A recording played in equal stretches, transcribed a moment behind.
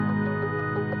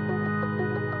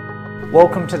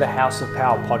Welcome to the House of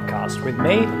Power podcast with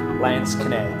me, Lance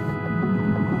Kinnaird.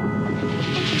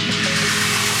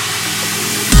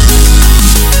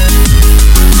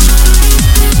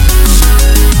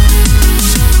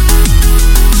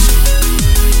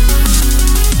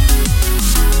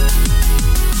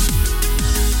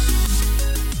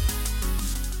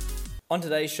 On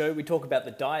today's show, we talk about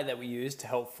the diet that we use to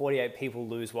help 48 people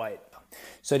lose weight.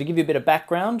 So to give you a bit of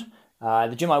background,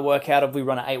 the gym I work out of, we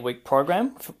run an 8-week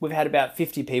program. We've had about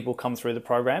 50 people come through the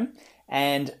program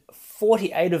and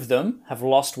 48 of them have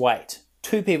lost weight.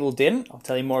 2 people didn't. I'll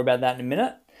tell you more about that in a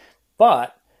minute.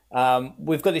 But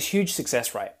we've got this huge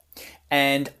success rate.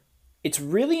 And it's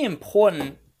really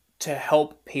important to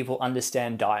help people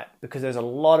understand diet because there's a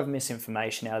lot of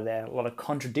misinformation out there, a lot of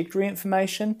contradictory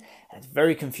information, and it's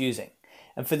very confusing.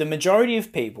 And for the majority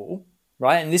of people,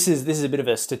 right, and this is a bit of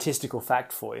a statistical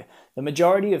fact for you, the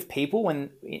majority of people in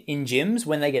gyms,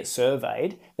 when they get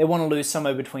surveyed, they want to lose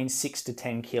somewhere between 6 to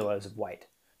 10 kilos of weight.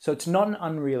 So it's not an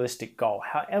unrealistic goal.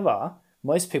 However,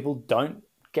 most people don't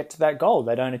get to that goal.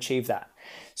 They don't achieve that.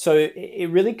 So it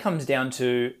really comes down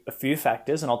to a few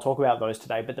factors, and I'll talk about those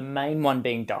today, but the main one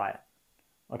being diet.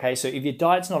 Okay, so if your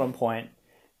diet's not on point,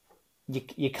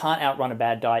 you can't outrun a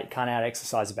bad diet, you can't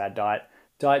out-exercise a bad diet.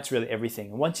 Diet's really everything.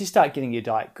 And once you start getting your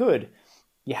diet good,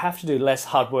 you have to do less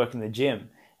hard work in the gym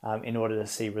in order to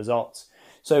see results.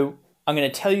 So I'm going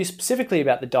to tell you specifically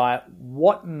about the diet,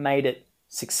 what made it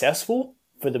successful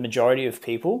for the majority of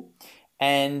people,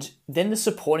 and then the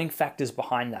supporting factors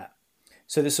behind that.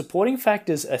 So the supporting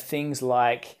factors are things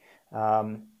like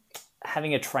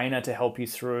having a trainer to help you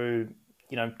through,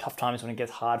 tough times when it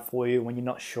gets hard for you, when you're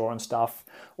not sure on stuff,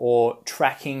 or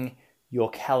tracking your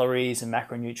calories and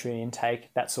macronutrient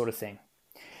intake, that sort of thing.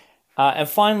 And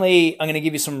finally, I'm going to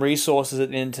give you some resources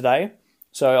at the end of today.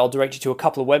 So I'll direct you to a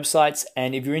couple of websites,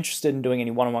 and if you're interested in doing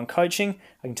any one-on-one coaching,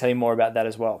 I can tell you more about that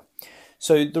as well.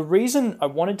 So the reason I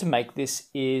wanted to make this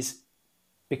is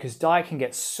because diet can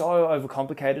get so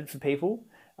overcomplicated for people.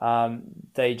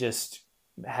 They just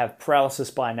have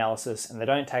paralysis by analysis and they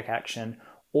don't take action,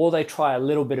 or they try a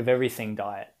little bit of everything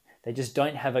diet. They just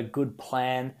don't have a good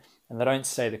plan and they don't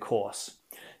stay the course.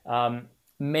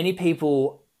 Many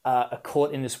people are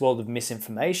caught in this world of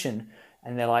misinformation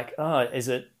and they're like,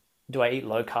 do I eat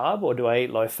low carb or do I eat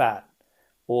low fat?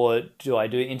 Or do I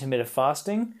do intermittent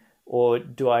fasting? Or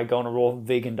do I go on a raw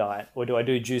vegan diet? Or do I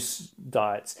do juice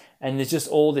diets? And there's just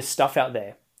all this stuff out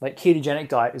there. Like ketogenic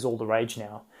diet is all the rage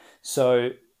now.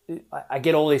 So I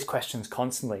get all these questions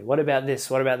constantly. What about this?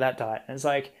 What about that diet? And it's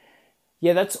like,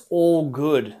 yeah, that's all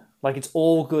good. Like it's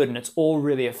all good and it's all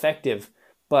really effective.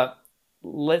 But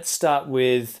let's start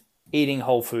with eating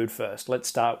whole food first. Let's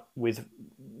start with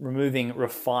removing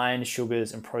refined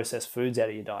sugars and processed foods out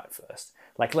of your diet first.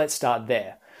 Like let's start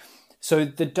there. So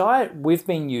the diet we've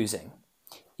been using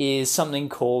is something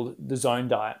called the Zone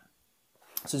diet.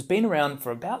 So it's been around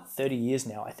for about 30 years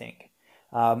now, I think.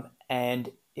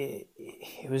 And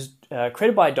it was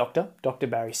created by a doctor, Dr.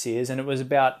 Barry Sears, and it was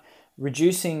about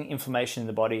reducing inflammation in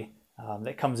the body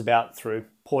that comes about through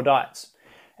poor diets.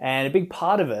 And a big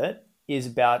part of it is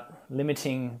about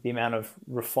limiting the amount of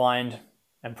refined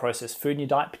and processed food in your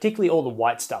diet, particularly all the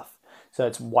white stuff. So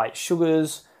it's white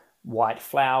sugars, white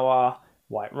flour,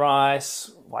 white rice,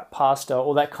 white pasta,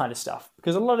 all that kind of stuff,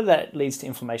 because a lot of that leads to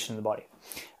inflammation in the body.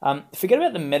 Forget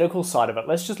about the medical side of it.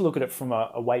 Let's just look at it from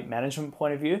a weight management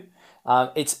point of view.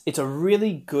 It's a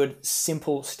really good,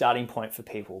 simple starting point for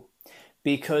people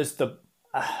because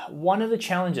one of the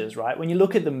challenges, right, when you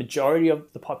look at the majority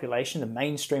of the population, the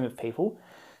mainstream of people,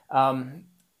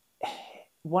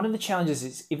 one of the challenges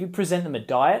is if you present them a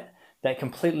diet that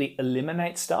completely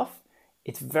eliminates stuff,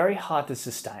 it's very hard to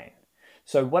sustain.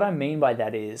 So what I mean by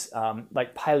that is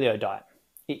like paleo diet.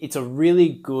 It's a really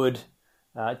good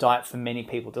diet for many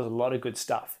people. It does a lot of good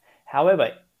stuff.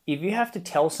 However, if you have to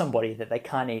tell somebody that they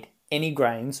can't eat any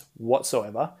grains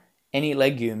whatsoever, any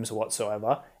legumes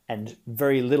whatsoever, and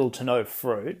very little to no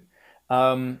fruit,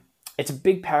 it's a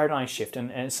big paradigm shift.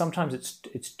 And sometimes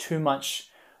it's too much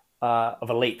of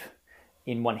a leap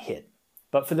in one hit.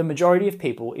 But for the majority of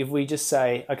people, if we just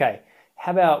say, okay,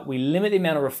 how about we limit the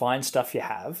amount of refined stuff you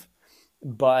have,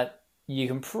 but you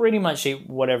can pretty much eat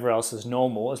whatever else is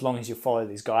normal as long as you follow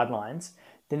these guidelines,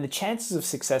 then the chances of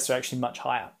success are actually much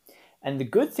higher. And the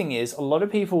good thing is a lot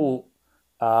of people,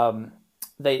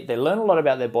 they learn a lot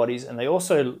about their bodies and they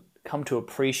also come to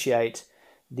appreciate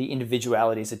the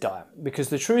individualities of diet. Because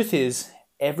the truth is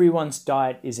everyone's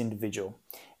diet is individual.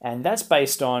 And that's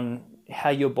based on how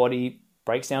your body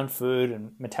breaks down food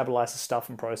and metabolizes stuff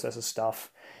and processes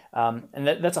stuff. And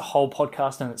that's a whole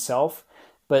podcast in itself.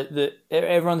 But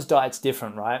everyone's diet's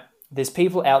different, right? there's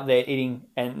people out there eating,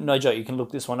 and no joke, you can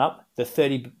look this one up, the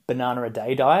 30 banana a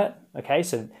day diet. Okay,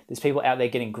 so there's people out there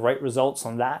getting great results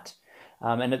on that.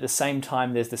 And at the same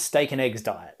time, there's the steak and eggs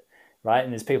diet, right?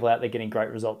 And there's people out there getting great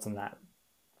results on that.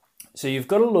 So you've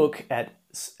got to look at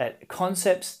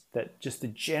concepts that just the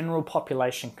general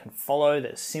population can follow,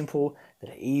 that are simple, that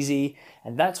are easy.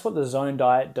 And that's what the zone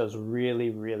diet does really,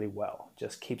 really well.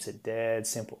 Just keeps it dead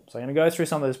simple. So I'm going to go through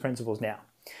some of those principles now.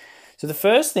 So the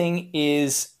first thing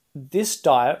is this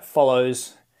diet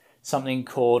follows something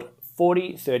called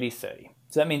 40-30-30.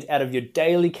 So that means out of your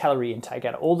daily calorie intake,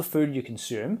 out of all the food you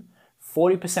consume,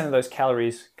 40% of those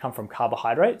calories come from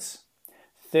carbohydrates,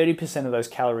 30% of those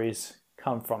calories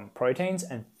come from proteins,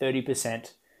 and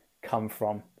 30% come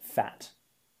from fat.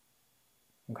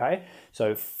 Okay,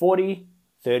 so 40,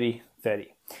 30,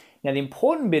 30. Now the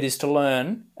important bit is to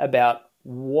learn about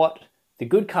what the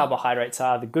good carbohydrates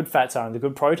are, the good fats are, and the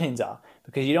good proteins are,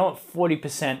 because you don't want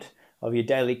 40% of your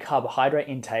daily carbohydrate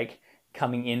intake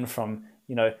coming in from,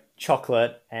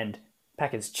 chocolate and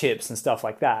packets of chips and stuff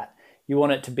like that. You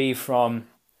want it to be from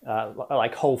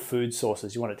like whole food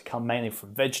sources. You want it to come mainly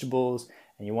from vegetables,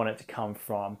 and you want it to come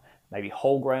from maybe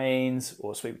whole grains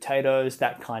or sweet potatoes,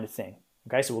 that kind of thing.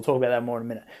 Okay, so we'll talk about that more in a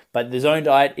minute. But the zone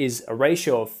diet is a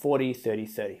ratio of 40, 30,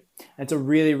 30. And it's a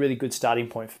really, really good starting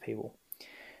point for people.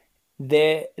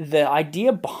 The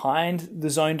idea behind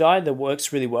the zone diet that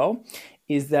works really well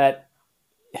is that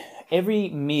every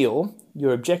meal,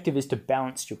 your objective is to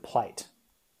balance your plate.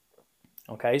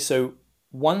 Okay, so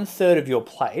 1/3 of your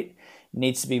plate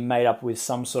needs to be made up with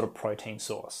some sort of protein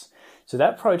source. So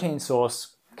that protein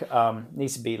source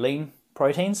needs to be lean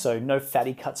protein, so no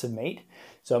fatty cuts of meat.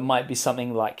 So it might be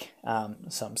something like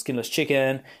some skinless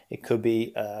chicken, it could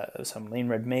be some lean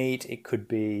red meat, it could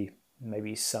be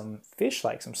maybe some fish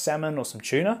like some salmon or some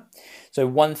tuna. So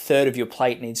 1/3 of your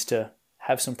plate needs to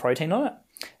have some protein on it.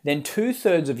 Then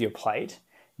 2/3 of your plate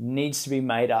needs to be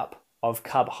made up of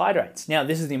carbohydrates. Now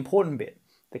this is the important bit.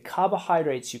 The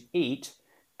carbohydrates you eat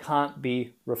can't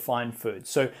be refined foods.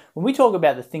 So when we talk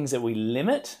about the things that we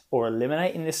limit or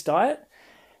eliminate in this diet,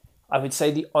 I would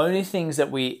say the only things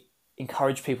that we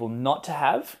encourage people not to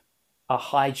have are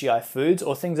high GI foods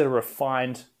or things that are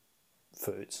refined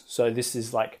foods. So this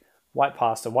is like white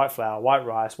pasta, white flour, white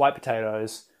rice, white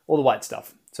potatoes, all the white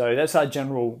stuff. So that's our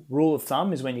general rule of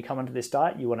thumb, is when you come onto this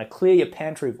diet, you want to clear your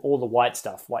pantry of all the white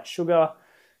stuff, white sugar,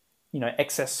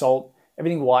 excess salt,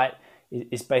 everything white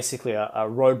is basically a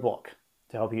roadblock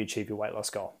to help you achieve your weight loss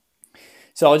goal.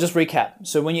 So I'll just recap.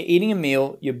 So when you're eating a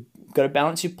meal, you've got to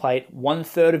balance your plate.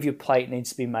 1/3 of your plate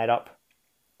needs to be made up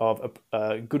of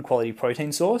a good quality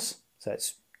protein source. So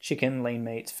that's chicken, lean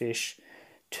meats, fish.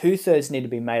 2/3 need to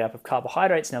be made up of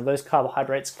carbohydrates. Now those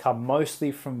carbohydrates come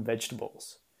mostly from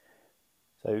vegetables.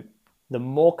 So the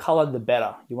more color, the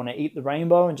better. You want to eat the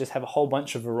rainbow and just have a whole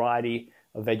bunch of variety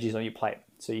of veggies on your plate.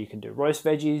 So you can do roast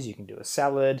veggies, you can do a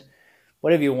salad,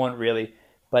 whatever you want really,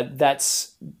 but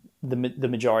that's the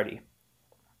majority.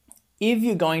 If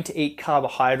you're going to eat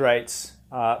carbohydrates,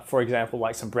 for example,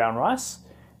 like some brown rice,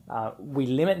 we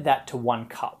limit that to 1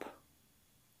 cup.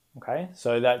 Okay,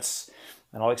 so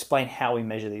and I'll explain how we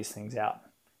measure these things out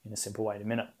in a simple way in a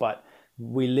minute, but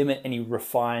we limit any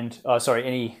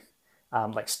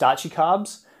like starchy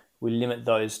carbs, we limit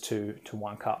those to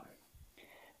 1 cup.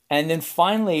 And then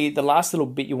finally, the last little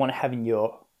bit you want to have in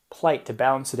your plate to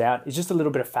balance it out is just a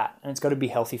little bit of fat, and it's got to be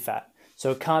healthy fat.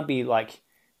 So it can't be like,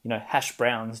 hash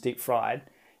browns deep fried.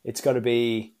 It's got to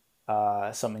be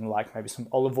something like maybe some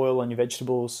olive oil on your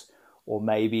vegetables, or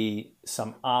maybe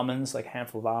some almonds, like a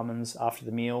handful of almonds after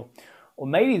the meal. Or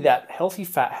maybe that healthy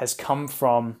fat has come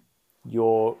from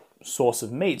your source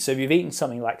of meat. So if you've eaten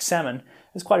something like salmon,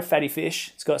 it's quite a fatty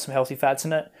fish. It's got some healthy fats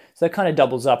in it. So that kind of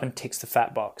doubles up and ticks the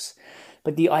fat box.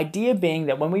 But the idea being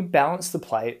that when we balance the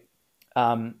plate,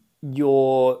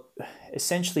 you're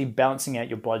essentially balancing out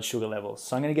your blood sugar levels.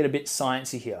 So I'm going to get a bit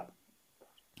sciencey here.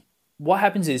 What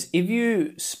happens is if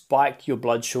you spike your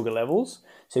blood sugar levels,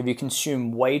 so if you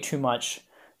consume way too much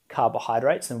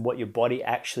carbohydrates than what your body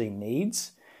actually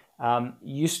needs,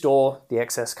 you store the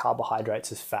excess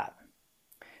carbohydrates as fat.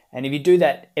 And if you do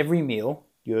that every meal,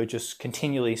 you're just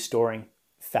continually storing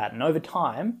fat. And over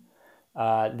time,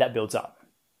 that builds up.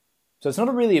 So it's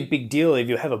not really a big deal if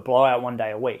you have a blowout 1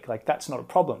 day a week. Like, that's not a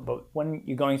problem. But when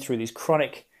you're going through these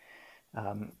chronic,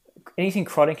 anything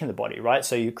chronic in the body, right?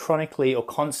 So you're chronically or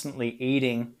constantly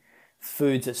eating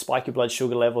foods that spike your blood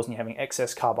sugar levels and you're having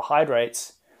excess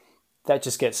carbohydrates, that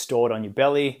just gets stored on your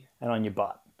belly and on your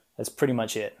butt. That's pretty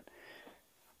much it.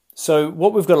 So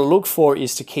what we've got to look for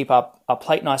is to keep up our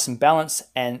plate nice and balanced,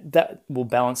 and that will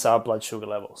balance our blood sugar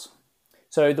levels.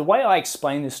 So the way I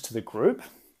explain this to the group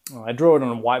I draw it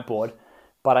on a whiteboard,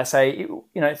 but I say,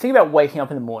 think about waking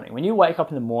up in the morning. When you wake up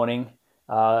in the morning,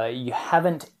 you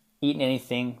haven't eaten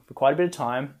anything for quite a bit of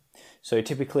time. So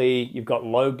typically you've got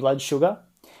low blood sugar.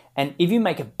 And if you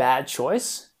make a bad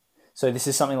choice, so this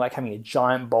is something like having a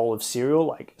giant bowl of cereal,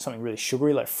 like something really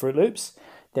sugary like Fruit Loops,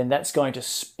 then that's going to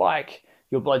spike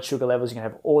your blood sugar levels. You're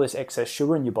going to have all this excess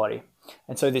sugar in your body.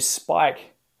 And so this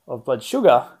spike of blood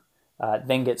sugar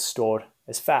then gets stored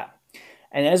as fat.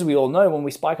 And as we all know, when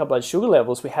we spike our blood sugar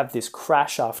levels, we have this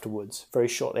crash afterwards, very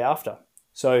shortly after.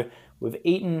 So we've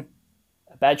eaten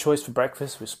a bad choice for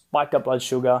breakfast, we've spiked up blood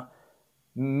sugar,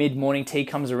 mid-morning tea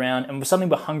comes around, and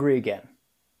we're hungry again,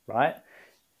 right?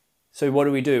 So what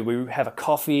do? We have a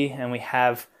coffee and we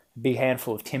have a big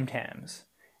handful of Tim Tams.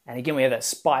 And again, we have that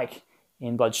spike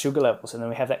in blood sugar levels, and then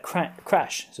we have that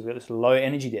crash. So we have this low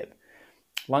energy dip.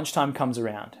 Lunchtime comes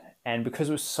around, and because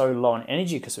we're so low on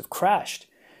energy because we've crashed,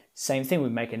 same thing, we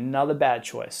make another bad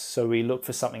choice. So we look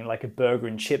for something like a burger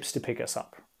and chips to pick us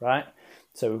up, right?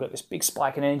 So we've got this big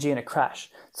spike in energy and a crash.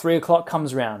 3 o'clock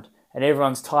comes around and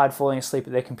everyone's tired, falling asleep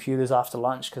at their computers after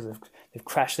lunch because they've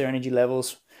crashed their energy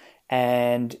levels.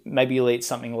 And maybe you'll eat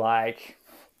something like,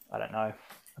 I don't know,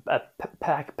 a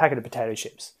packet of potato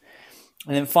chips.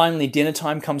 And then finally dinner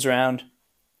time comes around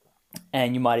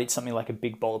and you might eat something like a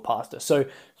big bowl of pasta. So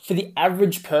for the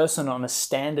average person on a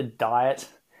standard diet,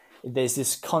 there's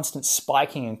this constant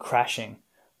spiking and crashing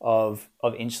of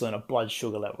insulin, of blood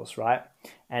sugar levels, right?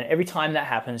 And every time that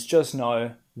happens, just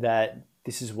know that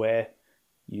this is where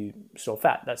you store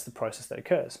fat. That's the process that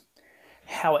occurs.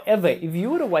 However, if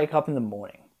you were to wake up in the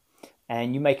morning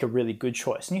and you make a really good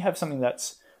choice and you have something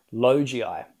that's low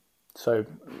GI, so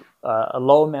a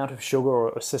low amount of sugar or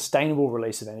a sustainable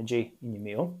release of energy in your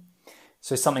meal,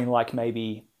 so something like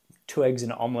maybe 2 eggs in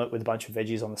an omelette with a bunch of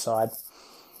veggies on the side,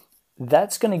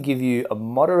 that's going to give you a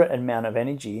moderate amount of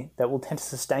energy that will tend to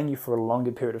sustain you for a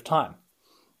longer period of time.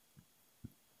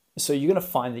 So you're going to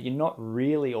find that you're not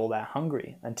really all that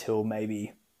hungry until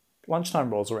maybe lunchtime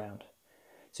rolls around.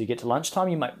 So you get to lunchtime,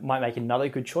 you might make another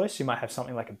good choice. You might have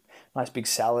something like a nice big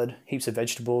salad, heaps of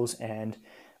vegetables, and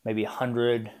maybe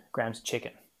 100 grams of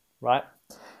chicken, right?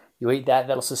 You eat that,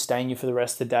 that'll sustain you for the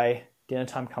rest of the day. Dinner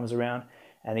time comes around,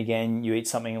 and again, you eat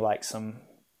something like some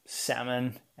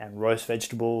salmon and roast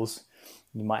vegetables.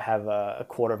 You might have a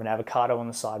quarter of an avocado on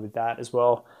the side with that as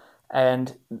well.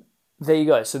 And there you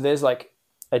go. So there's like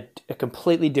a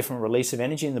completely different release of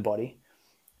energy in the body.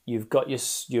 You've got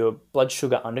your blood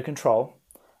sugar under control.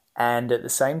 And at the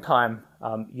same time,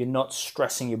 you're not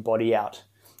stressing your body out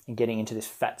and getting into this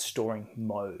fat storing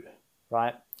mode,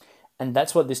 right? And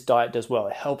that's what this diet does well.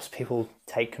 It helps people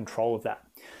take control of that.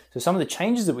 So some of the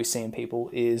changes that we see in people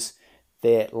is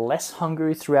they're less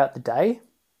hungry throughout the day.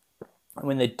 And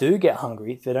when they do get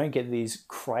hungry, they don't get these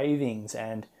cravings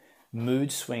and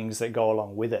mood swings that go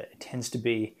along with it. It tends to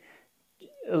be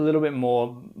a little bit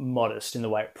more modest in the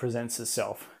way it presents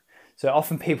itself. So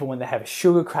often people, when they have a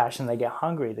sugar crash and they get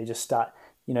hungry, they just start,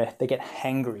 they get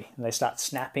hangry and they start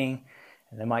snapping,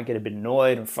 and they might get a bit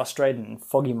annoyed and frustrated and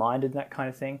foggy-minded and that kind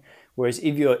of thing. Whereas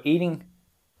if you're eating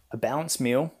a balanced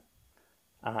meal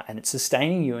and it's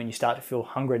sustaining you and you start to feel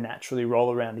hunger naturally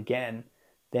roll around again,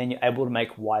 then you're able to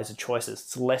make wiser choices.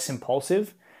 It's less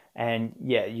impulsive, and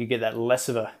you get that less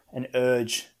of an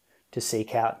urge to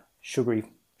seek out sugary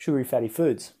fatty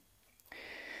foods.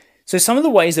 So some of the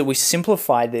ways that we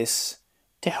simplify this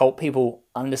to help people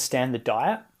understand the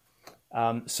diet,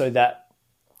 so that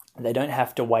they don't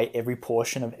have to weigh every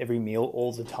portion of every meal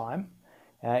all the time,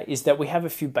 is that we have a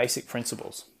few basic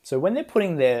principles. So when they're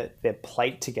putting their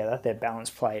plate together, their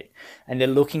balanced plate, and they're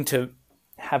looking to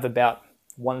have about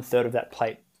 1/3 of that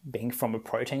plate being from a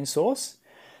protein source,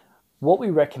 what we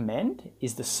recommend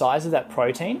is the size of that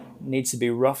protein needs to be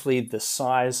roughly the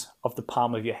size of the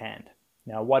palm of your hand.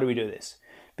 Now, why do we do this?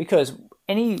 Because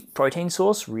any protein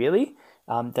source really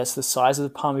that's the size of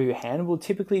the palm of your hand will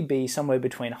typically be somewhere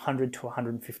between 100 to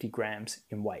 150 grams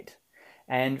in weight.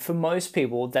 And for most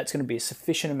people, that's going to be a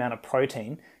sufficient amount of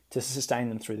protein to sustain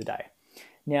them through the day.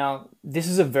 Now, this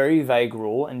is a very vague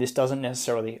rule, and this doesn't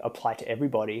necessarily apply to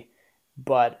everybody,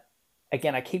 but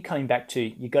again, I keep coming back to,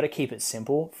 you got to keep it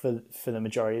simple for the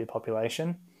majority of the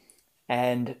population.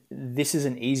 And this is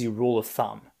an easy rule of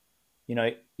thumb.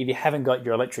 If you haven't got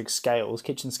your electric scales,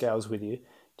 kitchen scales with you,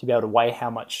 to be able to weigh how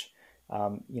much,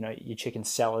 your chicken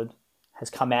salad has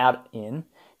come out in,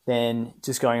 then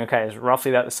just going, okay, it's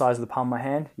roughly about the size of the palm of my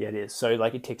hand. Yeah, it is. So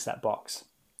it ticks that box.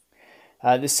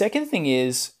 The second thing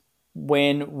is,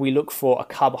 when we look for a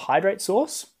carbohydrate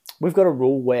source, we've got a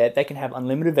rule where they can have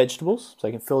unlimited vegetables, so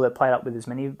they can fill their plate up with as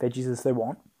many veggies as they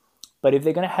want. But if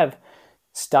they're going to have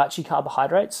starchy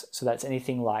carbohydrates, so that's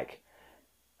anything like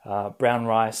brown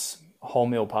rice,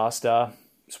 wholemeal pasta,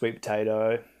 sweet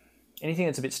potato, anything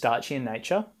that's a bit starchy in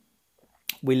nature,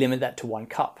 we limit that to 1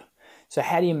 cup. So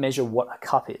how do you measure what a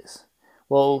cup is?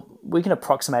 Well, we can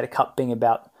approximate a cup being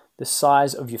about the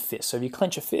size of your fist. So if you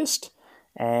clench a fist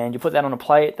and you put that on a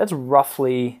plate, that's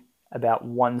roughly about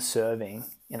 1 serving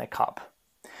in a cup.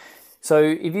 So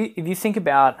if you think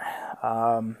about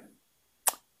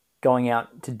going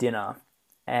out to dinner,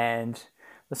 and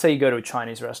let's say you go to a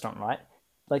Chinese restaurant, right?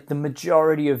 Like the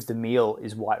majority of the meal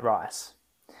is white rice,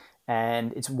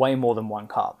 and it's way more than 1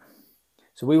 cup.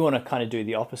 So we want to kind of do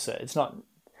the opposite. It's not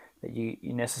that you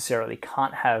necessarily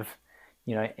can't have,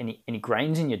 any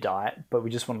grains in your diet, but we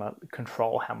just want to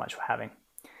control how much we're having,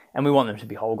 and we want them to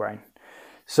be whole grain.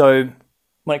 So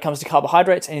when it comes to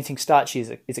carbohydrates, anything starchy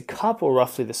is a cup or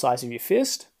roughly the size of your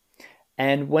fist.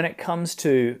 And when it comes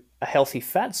to a healthy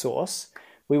fat source,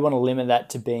 we want to limit that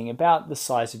to being about the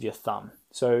size of your thumb.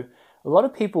 So a lot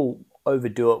of people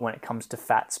overdo it when it comes to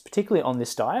fats, particularly on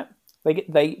this diet.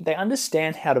 They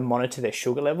understand how to monitor their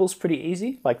sugar levels pretty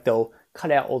easy. Like they'll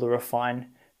cut out all the refined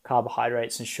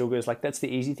carbohydrates and sugars. Like that's the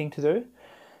easy thing to do.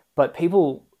 But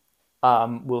people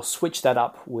will switch that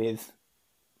up with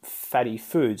fatty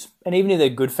foods, and even if they're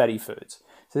good fatty foods.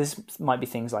 So this might be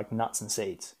things like nuts and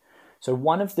seeds. So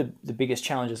one of the biggest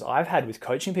challenges I've had with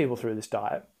coaching people through this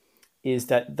diet is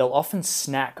that they'll often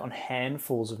snack on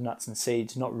handfuls of nuts and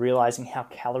seeds, not realizing how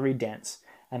calorie dense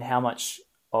and how much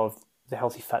of the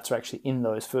healthy fats are actually in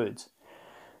those foods.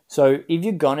 So if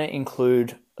you're gonna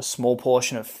include a small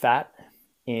portion of fat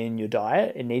in your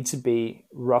diet, it needs to be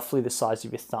roughly the size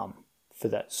of your thumb for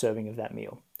that serving of that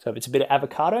meal. So if it's a bit of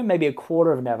avocado, maybe a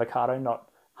quarter of an avocado, not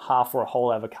half or a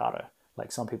whole avocado,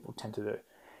 like some people tend to do.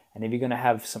 And if you're gonna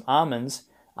have some almonds,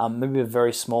 maybe a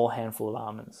very small handful of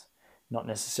almonds, not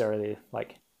necessarily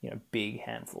like, big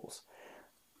handfuls.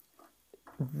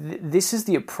 This is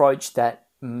the approach that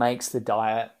makes the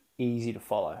diet easy to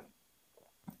follow.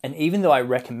 And even though I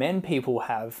recommend people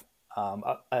have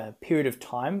a period of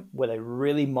time where they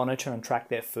really monitor and track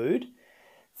their food,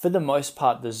 for the most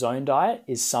part, the Zone diet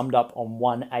is summed up on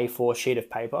 1 A4 sheet of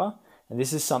paper. And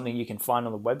this is something you can find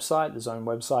on the website, the Zone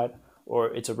website, or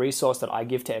it's a resource that I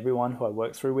give to everyone who I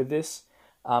work through with this.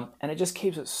 And it just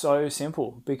keeps it so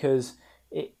simple because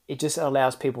it just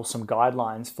allows people some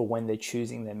guidelines for when they're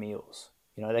choosing their meals.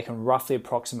 They can roughly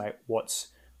approximate what's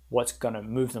going to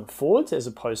move them forwards as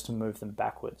opposed to move them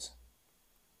backwards.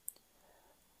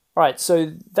 All right,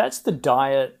 so that's the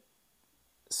diet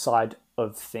side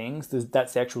of things.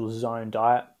 That's the actual Zone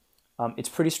diet. It's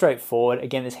pretty straightforward.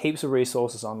 Again, there's heaps of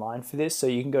resources online for this, so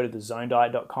you can go to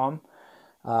thezonediet.com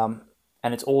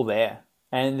and it's all there.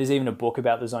 And there's even a book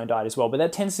about the Zone diet as well, but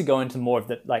that tends to go into more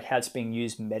of like how it's being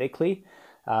used medically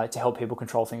to help people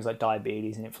control things like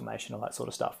diabetes and inflammation, all that sort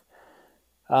of stuff.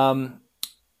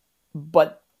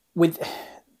 But with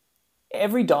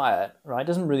every diet, right, it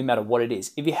doesn't really matter what it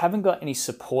is. If you haven't got any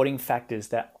supporting factors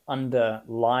that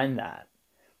underline that,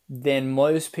 then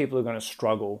most people are going to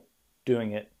struggle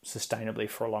doing it sustainably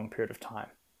for a long period of time.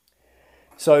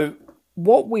 So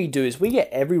what we do is we get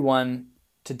everyone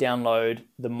to download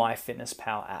the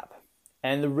MyFitnessPal app.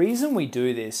 And the reason we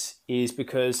do this is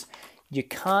because you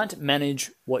can't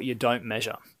manage what you don't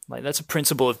measure. Like that's a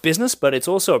principle of business, but it's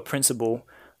also a principle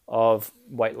of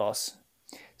weight loss.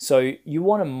 So you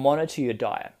want to monitor your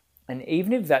diet. And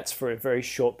even if that's for a very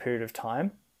short period of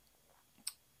time,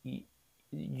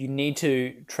 you need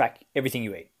to track everything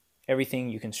you eat, everything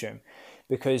you consume,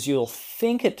 because you'll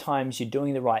think at times you're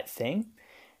doing the right thing,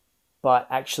 but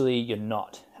actually you're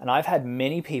not. And I've had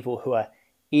many people who are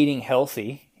eating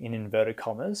healthy, in inverted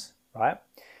commas, right?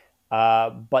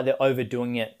 But they're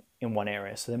overdoing it in one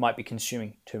area. So they might be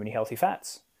consuming too many healthy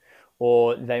fats,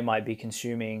 or they might be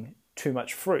consuming too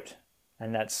much fruit,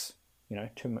 and that's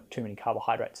too many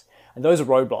carbohydrates. And those are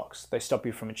roadblocks. They stop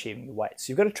you from achieving your weight.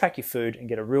 So you've got to track your food and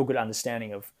get a real good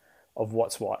understanding of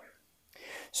what's what.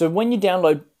 So when you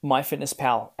download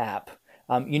MyFitnessPal app,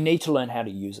 you need to learn how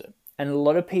to use it. And a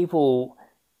lot of people,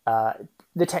 the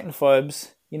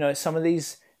technophobes, some of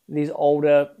these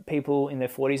older people in their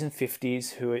 40s and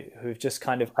 50s who've just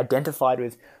kind of identified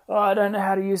with, I don't know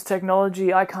how to use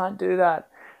technology, I can't do that.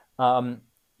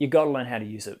 You've got to learn how to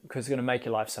use it because it's going to make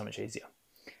your life so much easier.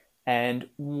 And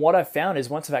what I've found is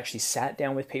once I've actually sat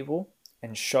down with people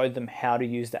and showed them how to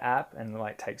use the app, and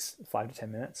it takes 5 to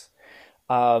 10 minutes,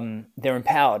 they're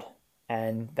empowered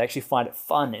and they actually find it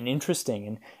fun and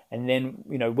interesting. And then,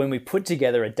 when we put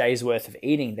together a day's worth of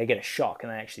eating, they get a shock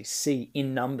and they actually see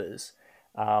in numbers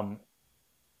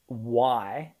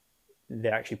why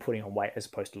they're actually putting on weight as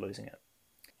opposed to losing it.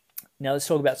 Now let's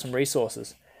talk about some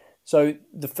resources. So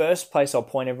the first place I'll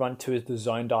point everyone to is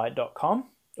thezonediet.com.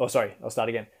 I'll start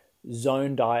again.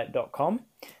 zonediet.com.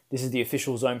 This is the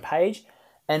official Zone page,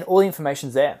 and all the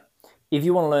information's there. If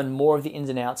you want to learn more of the ins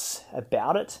and outs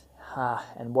about it,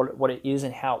 and what it is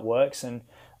and how it works, and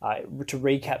to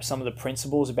recap some of the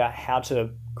principles about how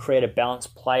to create a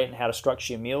balanced plate and how to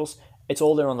structure your meals, it's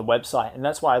all there on the website. And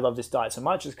that's why I love this diet so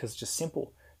much, is because it's just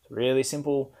simple. It's really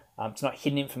simple. It's not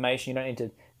hidden information. You don't need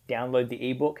to download the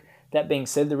ebook. That being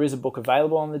said, there is a book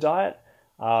available on the diet,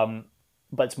 but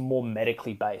it's more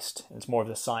medically based. It's more of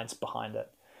the science behind it.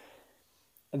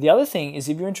 The other thing is,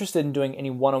 if you're interested in doing any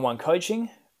one-on-one coaching,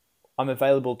 I'm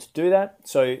available to do that.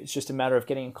 So it's just a matter of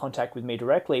getting in contact with me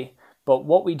directly. But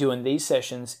what we do in these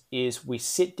sessions is we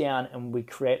sit down and we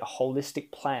create a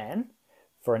holistic plan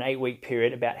for an 8-week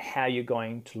period about how you're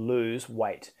going to lose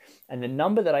weight. And the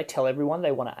number that I tell everyone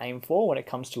they want to aim for when it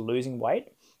comes to losing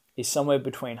weight is somewhere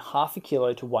between 0.5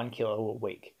 kilo to 1 kilo a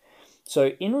week.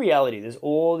 So in reality, there's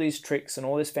all these tricks and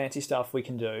all this fancy stuff we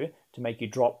can do to make you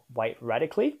drop weight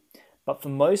radically. But for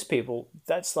most people,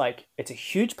 it's a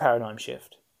huge paradigm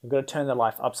shift. We've got to turn their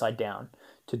life upside down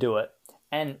to do it.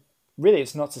 And really,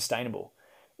 it's not sustainable.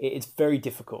 It's very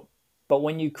difficult. But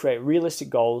when you create realistic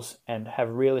goals and have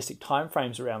realistic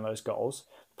timeframes around those goals,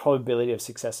 the probability of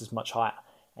success is much higher.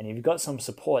 And if you've got some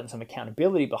support and some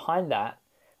accountability behind that,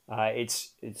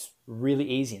 it's really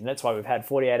easy. And that's why we've had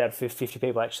 48 out of 50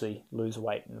 people actually lose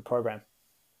weight in the program.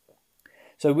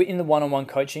 So in the one-on-one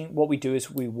coaching, what we do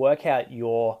is we work out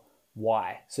your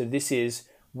why. So this is,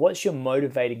 what's your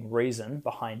motivating reason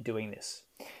behind doing this?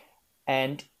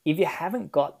 And if you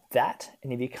haven't got that,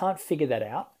 and if you can't figure that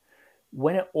out,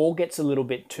 when it all gets a little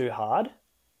bit too hard,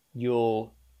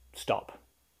 you'll stop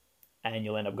and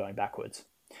you'll end up going backwards.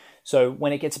 So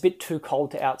when it gets a bit too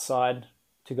cold outside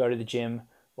to go to the gym,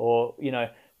 or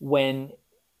when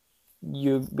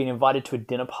you've been invited to a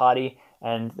dinner party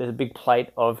and there's a big plate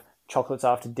of chocolates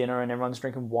after dinner and everyone's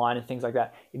drinking wine and things like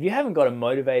that, if you haven't got a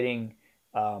motivating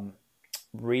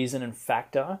reason and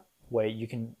factor where you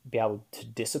can be able to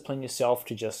discipline yourself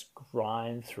to just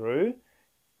grind through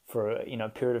for a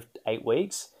period of 8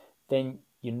 weeks, then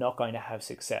you're not going to have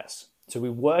success. So we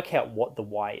work out what the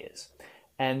why is.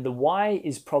 And the why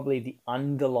is probably the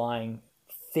underlying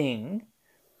thing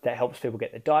that helps people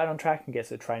get their diet on track and gets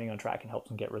their training on track and helps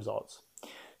them get results.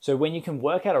 So when you can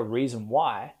work out a reason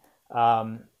why,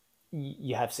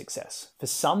 you have success. For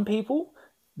some people,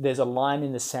 there's a line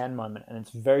in the sand moment and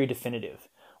it's very definitive.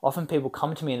 Often people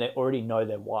come to me and they already know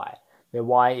their why. Their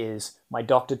why is, my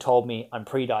doctor told me I'm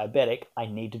pre-diabetic, I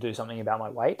need to do something about my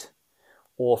weight.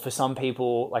 Or for some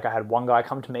people, like I had one guy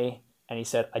come to me and he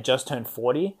said, I just turned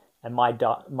 40 and my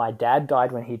dad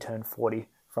died when he turned 40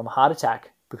 from a heart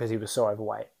attack because he was so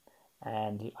overweight.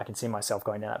 And I can see myself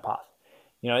going down that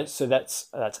path. So that's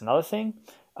another thing.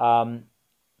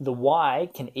 The why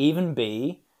can even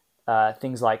be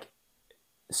things like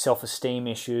self-esteem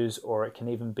issues, or it can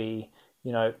even be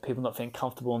people not feeling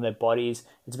comfortable in their bodies.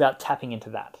 It's about tapping into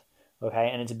that, okay?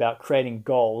 And it's about creating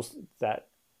goals that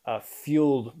are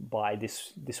fueled by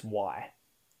this why.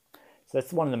 So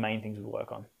that's one of the main things we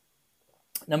work on.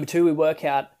 Number 2, we work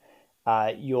out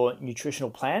your nutritional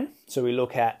plan. So we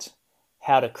look at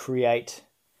how to create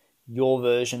your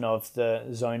version of the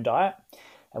Zone diet,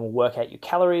 and we'll work out your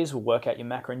calories, we'll work out your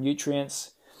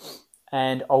macronutrients,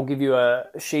 and I'll give you a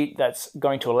sheet that's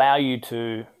going to allow you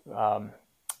to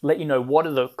let you know what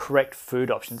are the correct food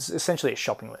options. It's essentially a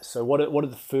shopping list. So what are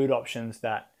the food options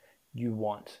that you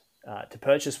want to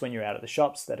purchase when you're out at the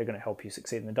shops that are going to help you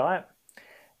succeed in the diet.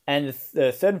 And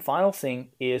the third and final thing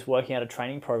is working out a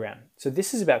training program. So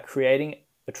this is about creating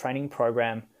a training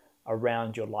program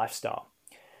around your lifestyle.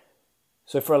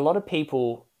 So for a lot of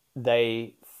people,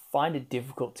 they find it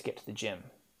difficult to get to the gym.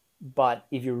 But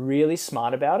if you're really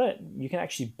smart about it, you can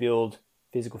actually build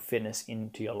physical fitness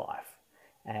into your life.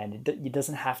 And it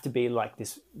doesn't have to be like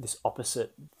this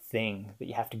opposite thing that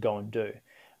you have to go and do.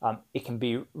 It can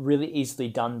be really easily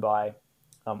done by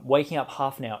waking up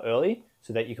half an hour early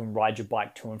so that you can ride your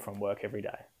bike to and from work every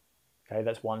day. Okay,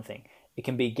 that's one thing. It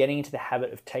can be getting into the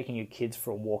habit of taking your kids for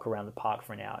a walk around the park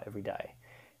for an hour every day.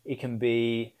 It can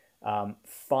be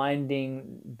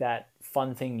finding that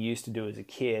fun thing you used to do as a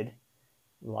kid,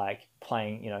 like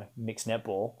playing, mixed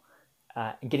netball,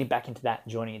 and getting back into that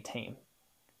and joining a team.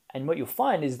 And what you'll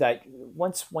find is that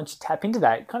once you tap into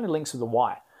that, it kind of links with the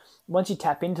why. Once you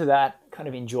tap into that kind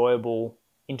of enjoyable,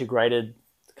 integrated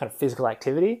kind of physical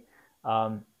activity,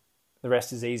 the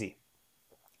rest is easy.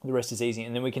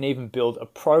 And then we can even build a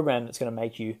program that's going to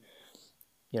make you,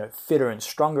 fitter and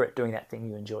stronger at doing that thing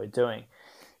you enjoy doing.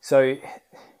 So,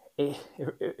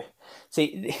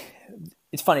 see,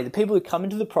 it's funny. The people who come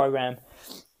into the program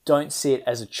don't see it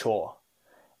as a chore.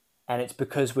 And it's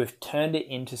because we've turned it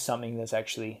into something that's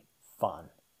actually fun.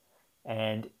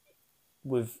 And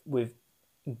we've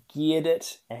geared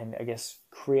it and I guess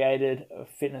created a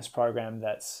fitness program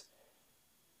that's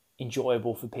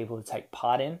enjoyable for people to take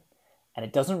part in. And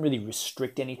it doesn't really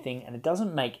restrict anything, and it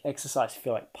doesn't make exercise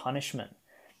feel like punishment.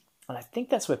 And I think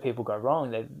that's where people go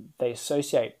wrong. They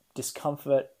associate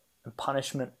discomfort and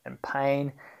punishment and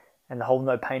pain and the whole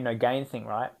no pain, no gain thing,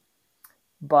 right?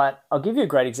 But I'll give you a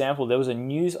great example. There was a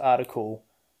news article.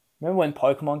 Remember when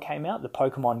Pokemon came out, the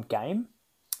Pokemon game?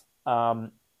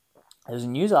 There was a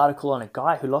news article on a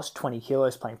guy who lost 20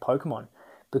 kilos playing Pokemon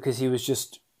because he was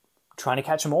just trying to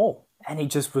catch them all. And he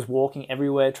just was walking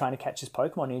everywhere trying to catch his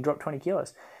Pokemon, and he dropped 20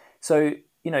 kilos. So,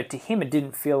 to him, it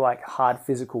didn't feel like hard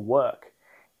physical work.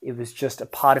 It was just a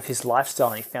part of his lifestyle,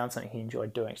 and he found something he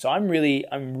enjoyed doing. So I'm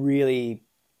really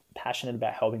passionate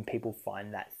about helping people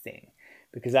find that thing,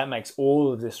 because that makes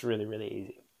all of this really, really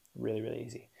easy. Really, really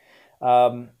easy.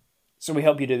 So we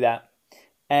help you do that.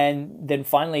 And then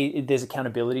finally, there's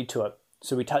accountability to it.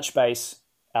 So we touch base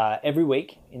every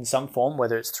week in some form,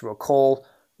 whether it's through a call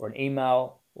or an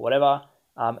email or whatever,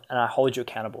 and I hold you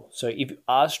accountable. So if you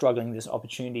are struggling, there's an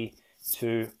opportunity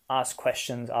to ask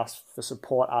questions, ask for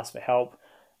support, ask for help.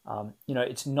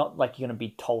 It's not like you're going to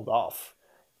be told off.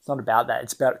 It's not about that.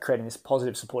 It's about creating this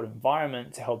positive, supportive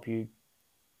environment to help you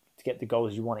to get the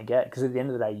goals you want to get, because at the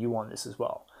end of the day, you want this as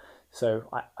well. So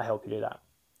I help you do that.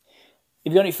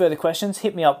 If you've got any further questions,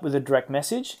 hit me up with a direct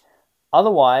message.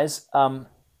 Otherwise,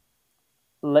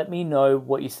 let me know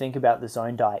what you think about the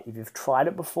Zone diet. If you've tried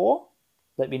it before,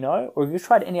 let me know. Or if you've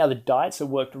tried any other diets that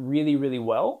worked really, really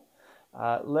well,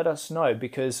 let us know,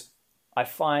 because I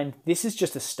find this is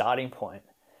just a starting point.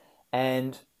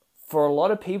 And for a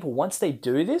lot of people, once they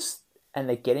do this and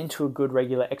they get into a good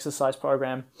regular exercise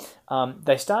program,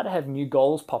 they start to have new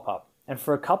goals pop up. And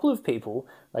for a couple of people,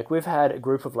 like we've had a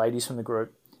group of ladies from the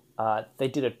group, they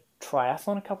did a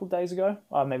triathlon a couple of days ago,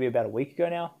 maybe about a week ago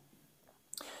now.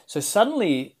 So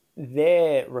suddenly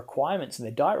their requirements and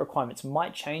their diet requirements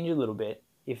might change a little bit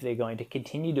if they're going to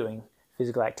continue doing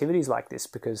physical activities like this,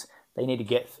 because they need to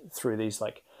get through these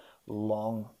like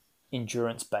long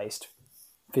endurance-based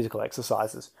physical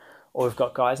exercises. Or we've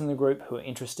got guys in the group who are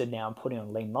interested now in putting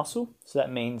on lean muscle. So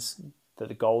that means that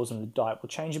the goals and the diet will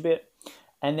change a bit.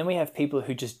 And then we have people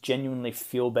who just genuinely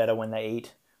feel better when they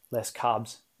eat less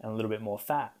carbs and a little bit more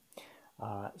fat.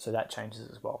 So that changes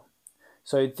as well.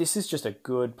 So this is just a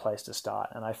good place to start.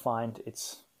 And I find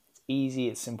it's easy,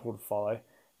 it's simple to follow,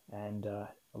 and a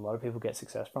lot of people get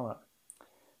success from it.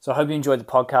 So I hope you enjoyed the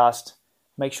podcast.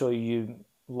 Make sure you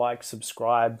like,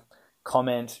 subscribe,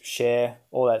 comment, share,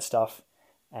 all that stuff,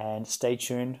 and stay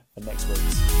tuned for next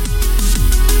week's.